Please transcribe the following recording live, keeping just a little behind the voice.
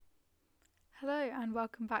Hello and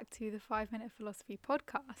welcome back to the 5 Minute Philosophy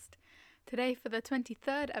podcast. Today for the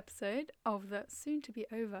 23rd episode of the soon to be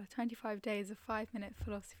over 25 days of 5 Minute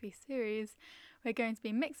Philosophy series, we're going to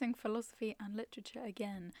be mixing philosophy and literature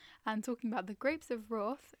again and talking about the Grapes of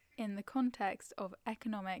Wrath in the context of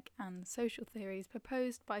economic and social theories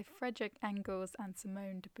proposed by Frederick Engels and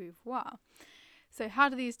Simone de Beauvoir. So how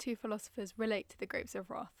do these two philosophers relate to the Grapes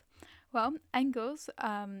of Wrath? Well, with Engels,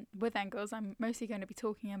 I'm mostly going to be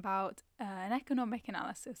talking about an economic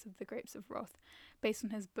analysis of the Grapes of Wrath based on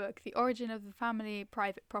his book, The Origin of the Family,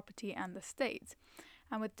 Private Property and the State.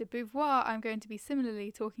 And with de Beauvoir, I'm going to be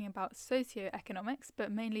similarly talking about socio-economics,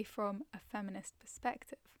 but mainly from a feminist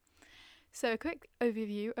perspective. So a quick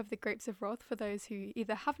overview of the Grapes of Wrath for those who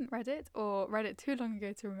either haven't read it or read it too long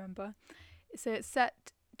ago to remember. So it's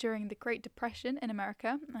set during the Great Depression in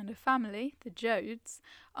America, and a family, the Joads,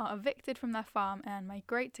 are evicted from their farm and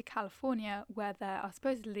migrate to California, where there are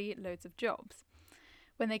supposedly loads of jobs.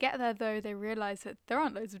 When they get there, though, they realise that there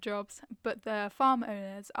aren't loads of jobs, but the farm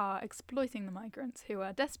owners are exploiting the migrants, who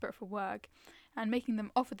are desperate for work, and making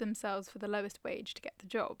them offer themselves for the lowest wage to get the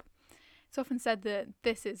job. It's often said that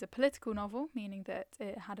this is a political novel, meaning that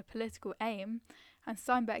it had a political aim, and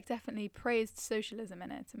Steinbeck definitely praised socialism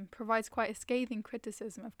in it and provides quite a scathing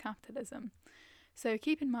criticism of capitalism. So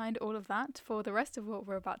keep in mind all of that for the rest of what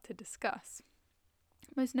we're about to discuss.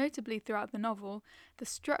 Most notably throughout the novel, the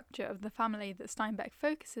structure of the family that Steinbeck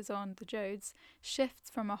focuses on, the Joads,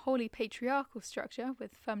 shifts from a wholly patriarchal structure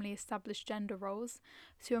with firmly established gender roles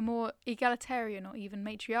to a more egalitarian or even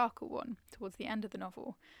matriarchal one towards the end of the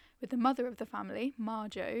novel, with the mother of the family, Ma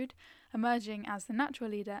Joad, emerging as the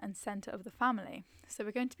natural leader and centre of the family. So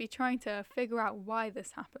we're going to be trying to figure out why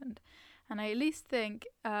this happened, and I at least think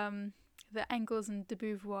that Engels and de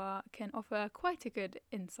Beauvoir can offer quite a good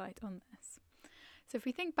insight on this. So if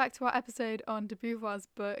we think back to our episode on de Beauvoir's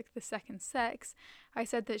book, The Second Sex, I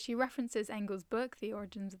said that she references Engels' book, The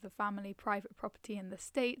Origins of the Family, Private Property and the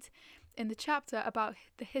State, in the chapter about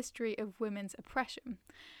the history of women's oppression.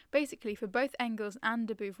 Basically, for both Engels and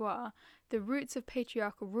de Beauvoir, the roots of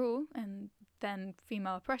patriarchal rule and then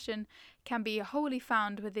female oppression can be wholly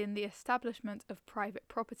found within the establishment of private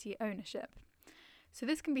property ownership. So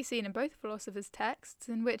this can be seen in both philosophers' texts,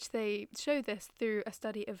 in which they show this through a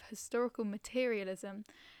study of historical materialism,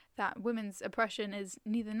 that women's oppression is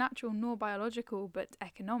neither natural nor biological but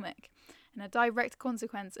economic, and a direct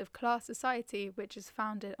consequence of class society which is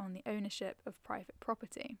founded on the ownership of private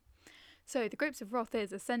property. So The Grapes of Wrath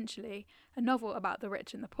is essentially a novel about the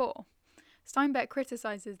rich and the poor. Steinbeck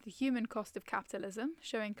criticises the human cost of capitalism,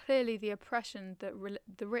 showing clearly the oppression that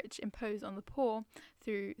the rich impose on the poor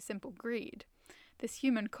through simple greed. This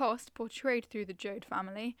human cost, portrayed through the Joad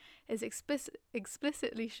family, is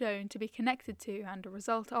explicitly shown to be connected to and a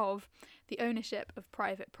result of the ownership of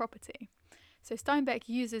private property. So Steinbeck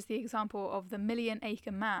uses the example of the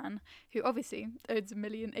million-acre man, who obviously owns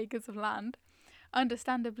 1,000,000 acres of land.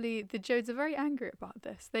 Understandably, the Joads are very angry about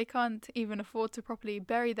this. They can't even afford to properly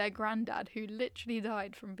bury their granddad, who literally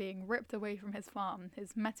died from being ripped away from his farm,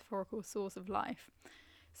 his metaphorical source of life.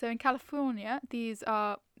 So in California, there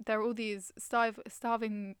are all these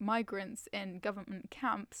starving migrants in government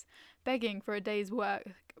camps begging for a day's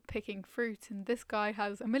work picking fruit, and this guy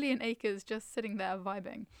has 1,000,000 acres just sitting there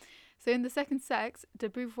vibing. So in The Second Sex, de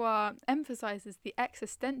Beauvoir emphasises the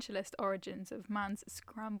existentialist origins of man's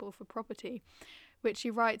scramble for property, which she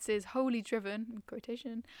writes is wholly driven, in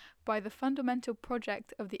quotation, by the fundamental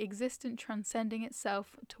project of the existent transcending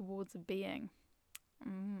itself towards being.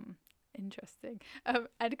 Interesting.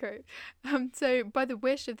 End quote. So by the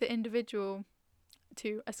wish of the individual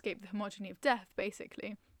to escape the homogeny of death,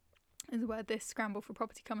 basically, is where this scramble for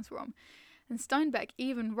property comes from. And Steinbeck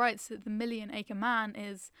even writes that the million-acre man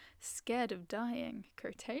is scared of dying.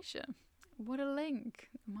 Quotation. What a link.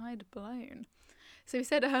 Mind blown. So we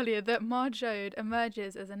said earlier that Ma Joad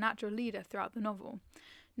emerges as a natural leader throughout the novel.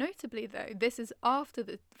 Notably, though, this is after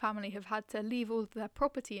the family have had to leave all of their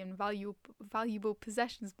property and valuable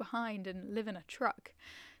possessions behind and live in a truck.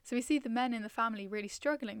 So we see the men in the family really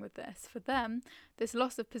struggling with this. For them, this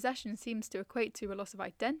loss of possession seems to equate to a loss of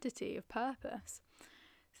identity, of purpose.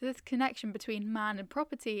 So this connection between man and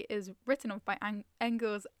property is written of by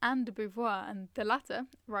Engels and de Beauvoir, and the latter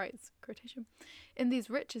writes, quotation, "In these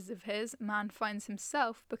riches of his, man finds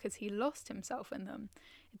himself because he lost himself in them.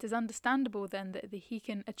 It is understandable then that he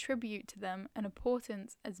can attribute to them an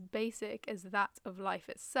importance as basic as that of life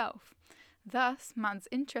itself. Thus, man's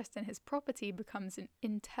interest in his property becomes an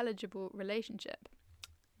intelligible relationship."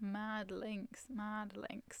 Mad links.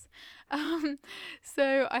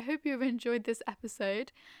 So I hope you have enjoyed this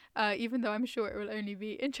episode, even though I'm sure it will only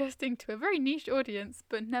be interesting to a very niche audience,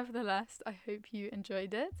 but nevertheless, I hope you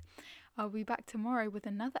enjoyed it. I'll be back tomorrow with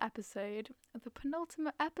another episode, the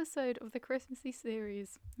penultimate episode of the Christmassy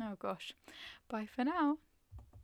series. Oh gosh. Bye for now.